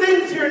the two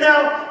things here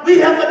now. We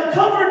have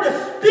uncovered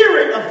the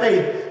spirit of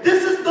faith.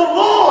 This is the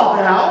law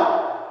now.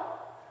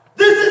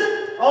 This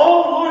is,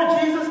 oh Lord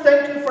Jesus,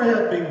 thank you for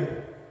helping me.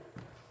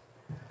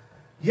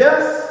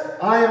 Yes,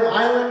 I am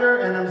Islander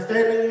and I'm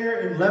standing here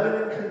in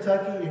Lebanon,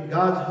 Kentucky in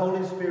God's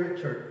Holy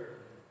Spirit Church.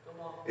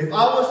 If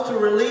I was to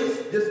release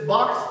this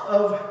box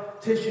of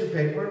tissue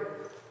paper,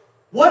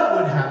 what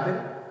would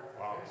happen?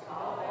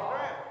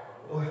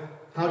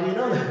 How do you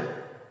know that?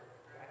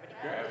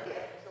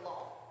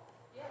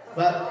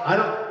 But I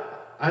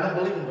don't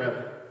believe in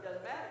gravity.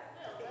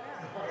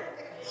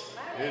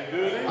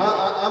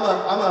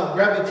 I'm a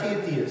gravity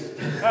theist.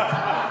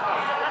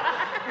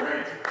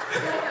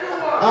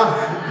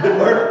 Good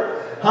word.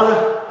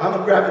 I'm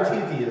a gravity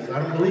theist. I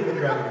don't believe in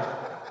gravity.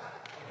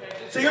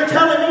 So you're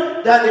telling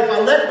me that if I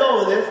let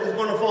go of this, it's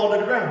going to fall to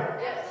the ground?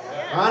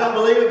 I don't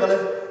believe it, but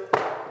let's.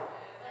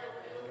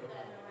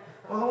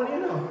 Well, what do you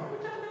know?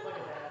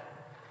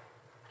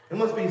 It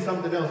must be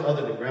something else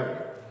other than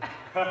gravity.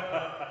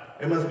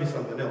 It must be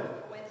something else.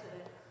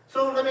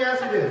 So let me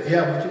ask you this.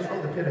 Yeah, but she's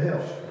from the pit of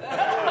hell.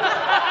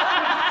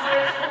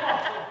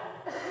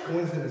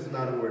 Coincidence is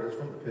not a word. It's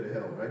from the pit of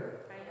hell, right?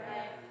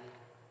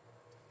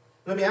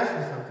 Let me ask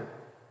you something.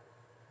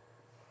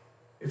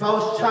 If I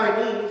was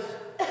Chinese,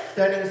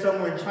 standing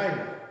somewhere in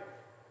China,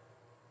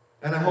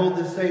 and I hold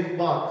this same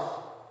box,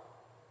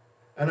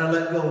 and I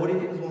let go, what do you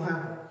think is going to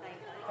happen?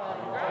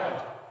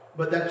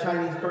 But that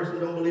Chinese person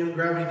don't believe in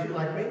gravity too,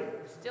 like me?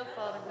 Still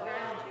fall to the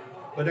ground.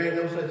 But there ain't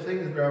no such thing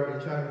as gravity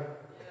in China.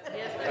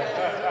 Yes, there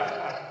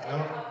is. No?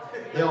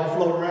 They all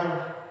float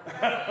around.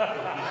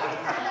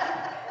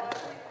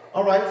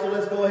 All right, so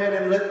let's go ahead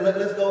and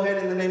let's go ahead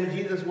in the name of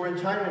Jesus. We're in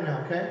China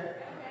now, okay?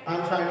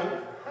 I'm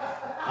Chinese.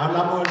 I'm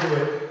not going to do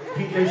it.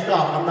 PJ,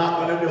 stop. I'm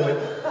not going to do it.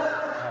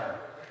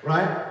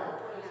 Right?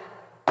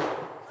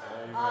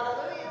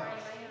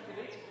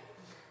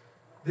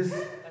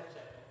 This.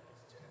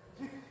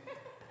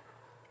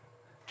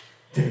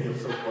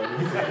 Daniel's so funny.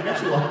 He's like,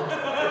 get you off.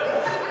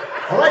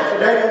 All right, so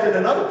Daniel's in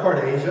another part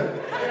of Asia.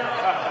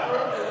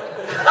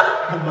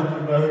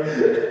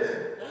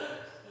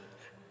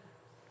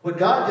 What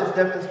God just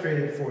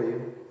demonstrated for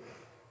you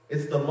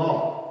is the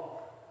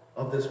law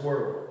of this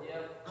world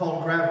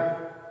called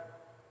gravity.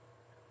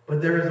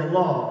 But there is a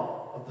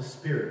law of the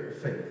spirit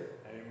of faith.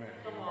 Amen.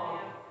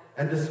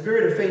 And the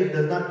spirit of faith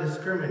does not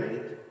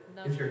discriminate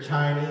if you're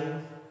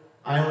Chinese,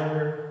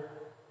 Islander,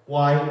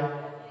 white,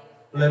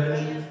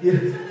 Lebanese.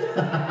 Yes.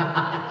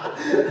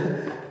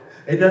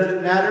 It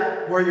doesn't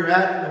matter where you're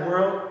at in the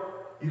world.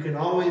 You can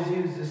always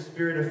use the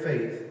spirit of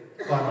faith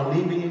by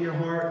believing in your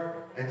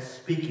heart and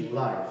speaking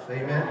life.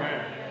 Amen.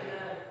 Amen.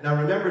 Now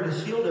remember, the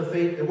shield of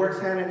faith, it works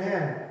hand in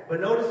hand.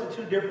 But notice the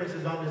two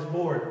differences on this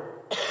board.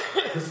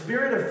 The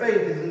spirit of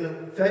faith is in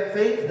the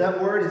faith, that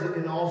word is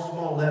in all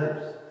small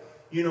letters.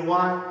 You know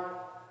why?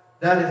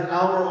 That is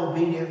our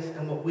obedience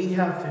and what we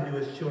have to do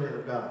as children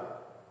of God.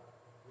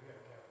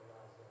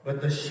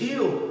 But the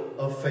shield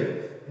of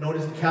faith,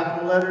 notice the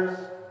capital letters.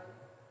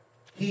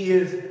 He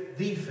is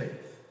the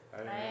faith.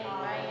 Amen.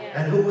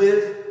 And who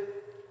is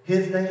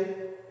his name?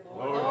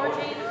 Lord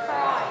Jesus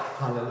Christ.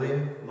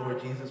 Hallelujah. Lord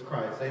Jesus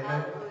Christ.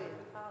 Amen.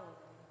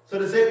 So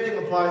the same thing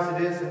applies to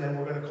this, and then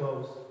we're going to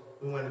close.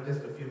 We went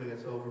just a few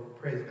minutes over.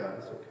 Praise God.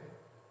 It's okay.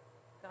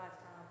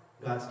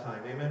 God's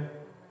time. Amen.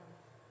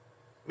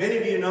 Many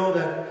of you know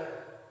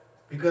that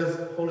because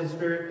Holy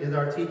Spirit is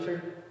our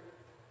teacher,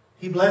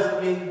 He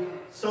blessed me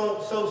so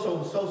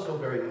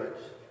very much.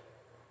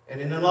 And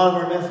in a lot of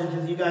our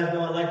messages, you guys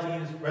know I like to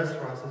use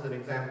restaurants as an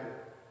example.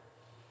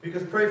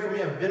 Because pray for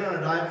me, I've been on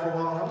a diet for a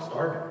while and I'm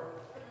starving.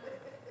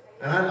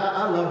 And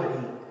I love to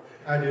eat.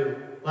 I do.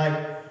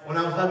 Like, when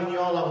I was hugging you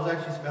all, I was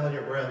actually smelling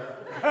your breath.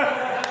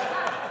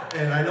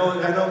 And I know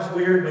it's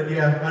weird, but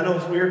yeah, I know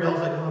it's weird, but I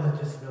was like, oh, that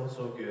just smells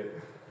so good.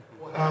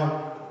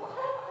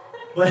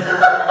 But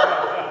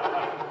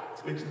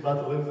Twitch is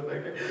about to lose it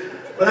back here.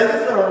 But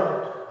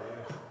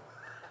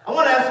I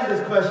want to ask you you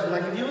this question.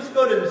 Like if you was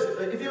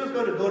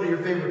going to go to your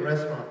favorite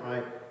restaurant,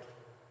 right?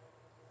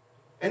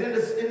 And in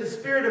the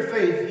spirit of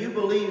faith, you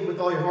believe with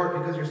all your heart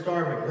because you're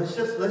starving. Let's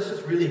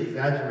just really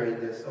exaggerate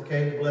this,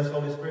 okay? Bless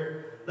Holy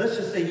Spirit. Let's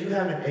just say you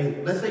haven't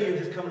ate. Let's say you're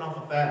just coming off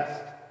a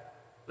fast.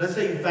 Let's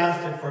say you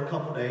fasted for a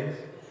couple days.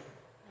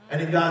 And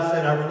then God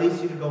said, I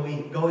release you to go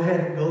eat. Go ahead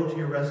and go to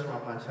your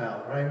restaurant, my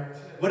child, right?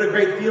 What a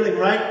great feeling,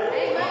 right?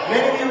 Amen.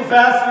 Many of you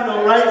fast, you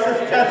know, right?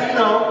 Sister Kathy, you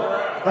know.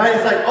 Right?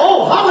 It's like,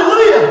 oh,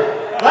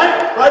 hallelujah.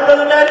 Right? Right,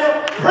 Brother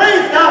Daniel?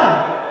 Praise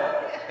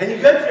God. And you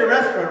get to your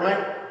restaurant,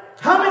 right?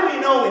 How many of you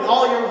know in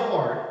all your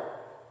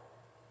heart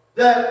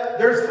that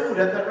there's food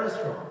at that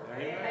restaurant?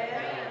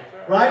 Amen.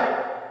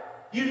 Right?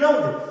 You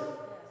know this.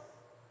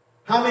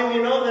 How many of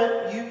you know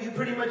that you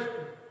pretty much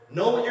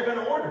know what you're going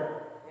to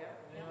order?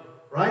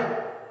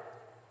 Right?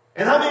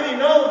 And how many of you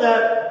know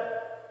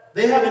that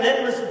they have an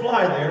endless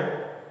supply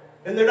there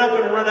and they're not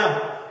going to run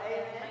out?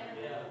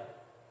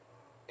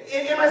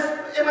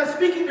 Am I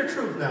speaking the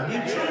truth now?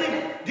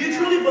 Do you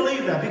truly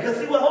believe that? Because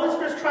see, what Holy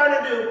Spirit's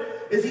trying to do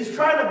is He's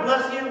trying to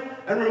bless you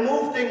and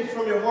remove things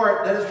from your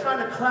heart that is trying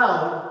to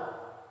cloud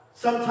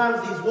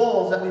sometimes these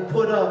walls that we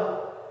put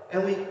up,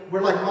 and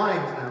we're like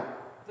mines now.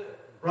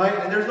 Right?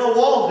 And there's no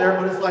walls there,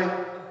 but it's like,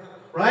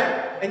 right?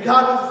 And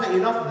God wants to say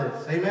enough of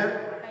this. Amen?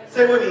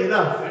 Say with me,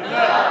 enough.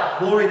 Enough.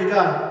 Glory to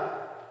God.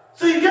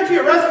 So you get to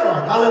your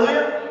restaurant,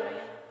 hallelujah,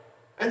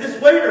 and this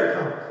waiter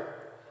comes.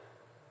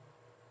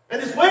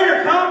 And this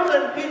waiter comes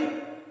and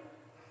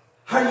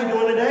how are you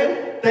doing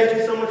today? Thank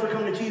you so much for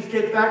coming to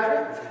Cheesecake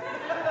Factory.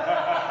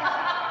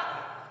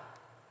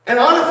 And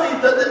honestly,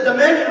 the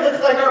menu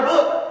looks like our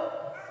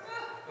book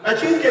at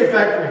Cheesecake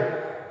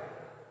Factory.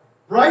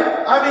 Right?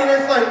 I mean,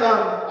 it's like,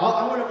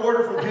 I'm going to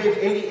order from page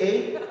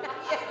 88.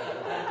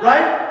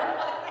 Right?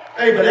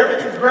 Hey, but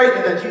everything's great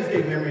in that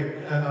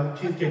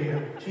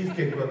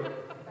cheesecake book.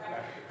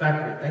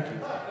 Factory. Thank you.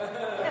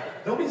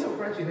 Don't be so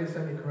crunchy next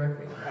time you correct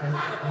me.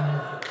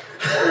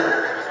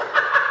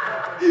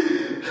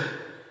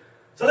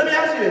 So let me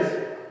ask you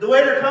this. The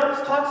waiter comes,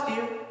 talks to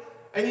you,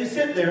 and you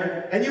sit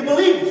there, and you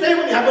believe. Say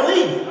with me, I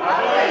believe.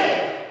 I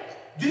believe.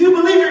 Do you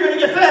believe you're going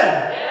to get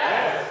fed?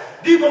 Yes.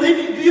 Do you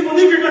believe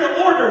you're going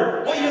to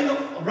order what you know,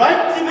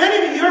 right? See, many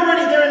of you, you're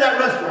already there in that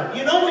restaurant.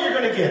 You know what you're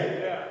going to get.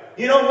 Yeah.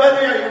 You know,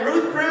 whether you're at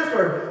Ruth Chris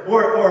or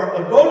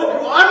a Golden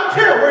Crew, I don't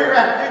care where you're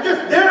at. You're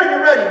just there and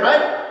you're ready,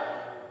 right?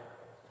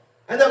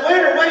 And the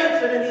waiter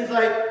waits, and then he's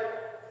like,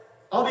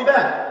 I'll be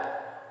back.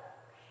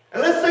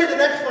 And let's say the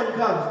next one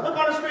comes. Look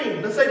on the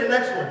screen. Let's say the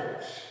next one.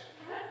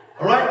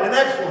 All right, the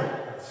next one.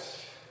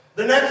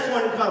 The next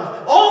one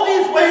comes. All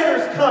these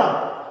waiters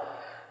come.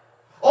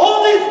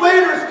 All these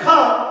waiters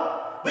come,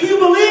 but you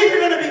believe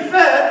you're going to be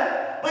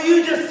fed, but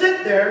you just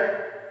sit there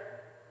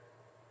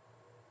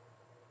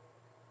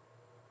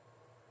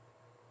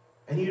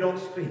and you don't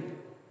speak.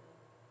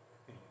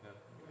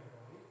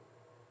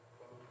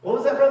 What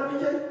was that, Brother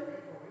PJ?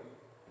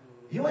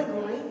 You ain't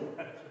going to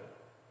eat.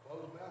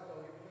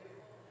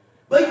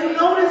 But you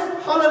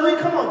notice, hallelujah,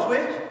 come on,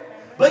 Twitch.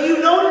 But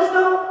you notice,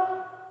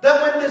 though,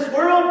 that when this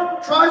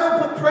world tries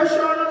to put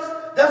pressure on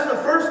us, that's the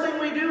first thing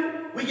we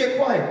do. We get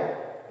quiet.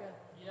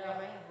 Yeah.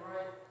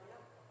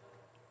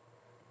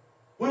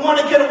 We want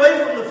to get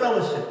away from the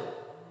fellowship.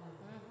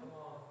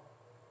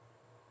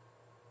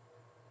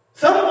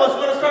 Some of us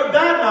want to start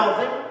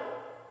bad-mouthing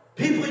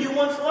people you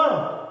once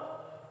loved.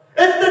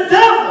 It's the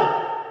devil.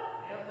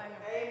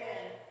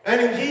 And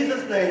in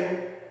Jesus'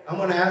 name, I'm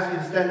going to ask you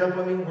to stand up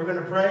with me. We're going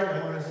to pray.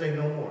 I'm going to say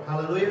no more.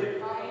 Hallelujah.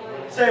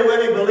 Hallelujah. Say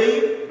with me,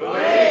 believe.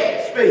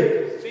 Believe.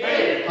 Speak.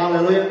 Speak.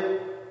 Hallelujah.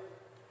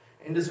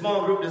 In the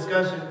small group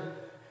discussion,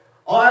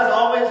 as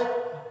always,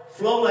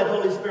 flow like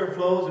Holy Spirit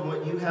flows, and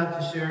what you have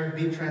to share,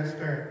 be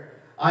transparent.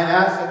 I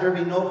ask that there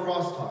be no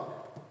crosstalk.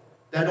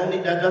 That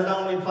does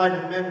not only apply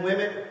to men,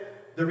 women.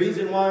 The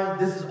reason why,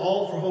 this is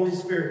all for Holy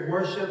Spirit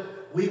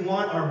worship. We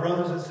want our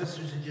brothers and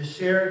sisters to just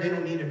share. They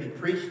don't need to be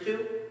preached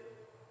to.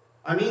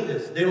 I mean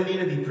this. They don't need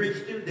to be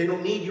preached to. They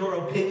don't need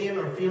your opinion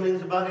or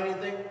feelings about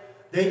anything.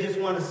 They just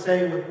want to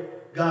say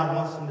what God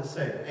wants them to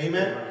say.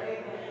 Amen?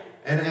 Amen.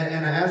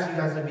 And I ask you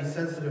guys to be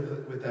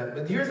sensitive with that.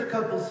 But here's a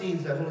couple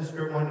seeds that Holy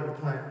Spirit wanted to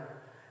plant.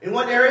 In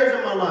what areas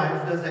of my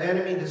life does the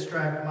enemy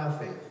distract my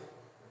faith?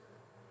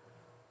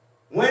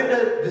 When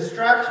the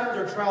distractions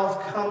or trials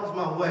comes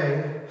my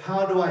way,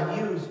 how do I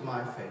use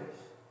my faith?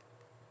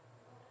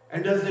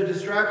 And does the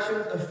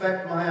distractions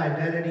affect my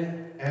identity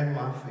and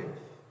my faith?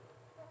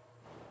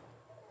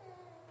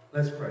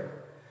 Let's pray.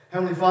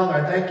 Heavenly Father,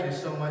 I thank you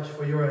so much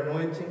for your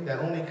anointing that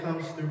only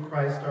comes through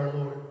Christ our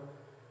Lord.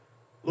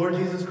 Lord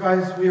Jesus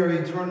Christ, we are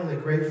eternally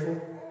grateful.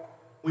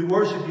 We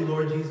worship you,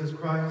 Lord Jesus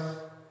Christ.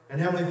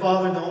 And Heavenly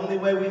Father, the only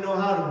way we know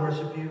how to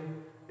worship you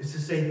is to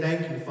say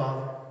thank you,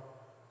 Father.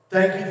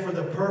 Thank you for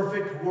the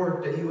perfect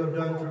work that you have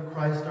done through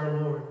Christ our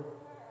Lord.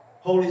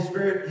 Holy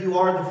Spirit, you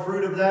are the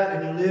fruit of that,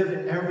 and you live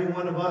in every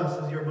one of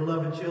us as your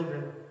beloved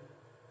children.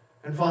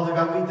 And Father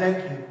God, we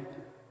thank you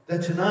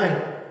that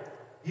tonight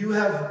you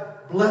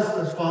have blessed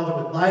us,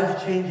 Father, with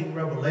life-changing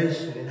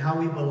revelation in how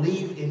we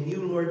believe in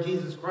you, Lord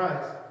Jesus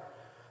Christ,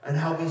 and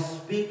how we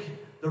speak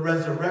the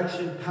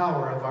resurrection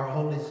power of our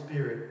Holy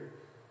Spirit,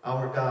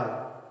 our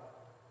God.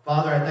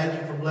 Father, I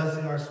thank you for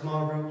blessing our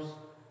small groups.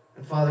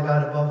 And Father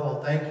God, above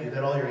all, thank you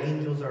that all your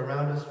angels are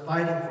around us,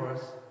 fighting for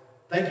us.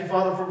 Thank you,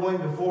 Father, for going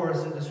before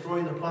us and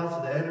destroying the plots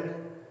of the enemy.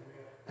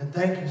 And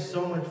thank you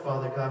so much,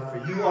 Father God,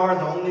 for you are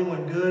the only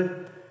one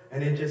good,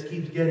 and it just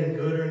keeps getting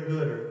gooder and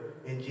gooder.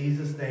 In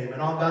Jesus' name.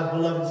 And all God's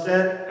beloved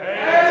said, Amen.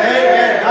 Amen.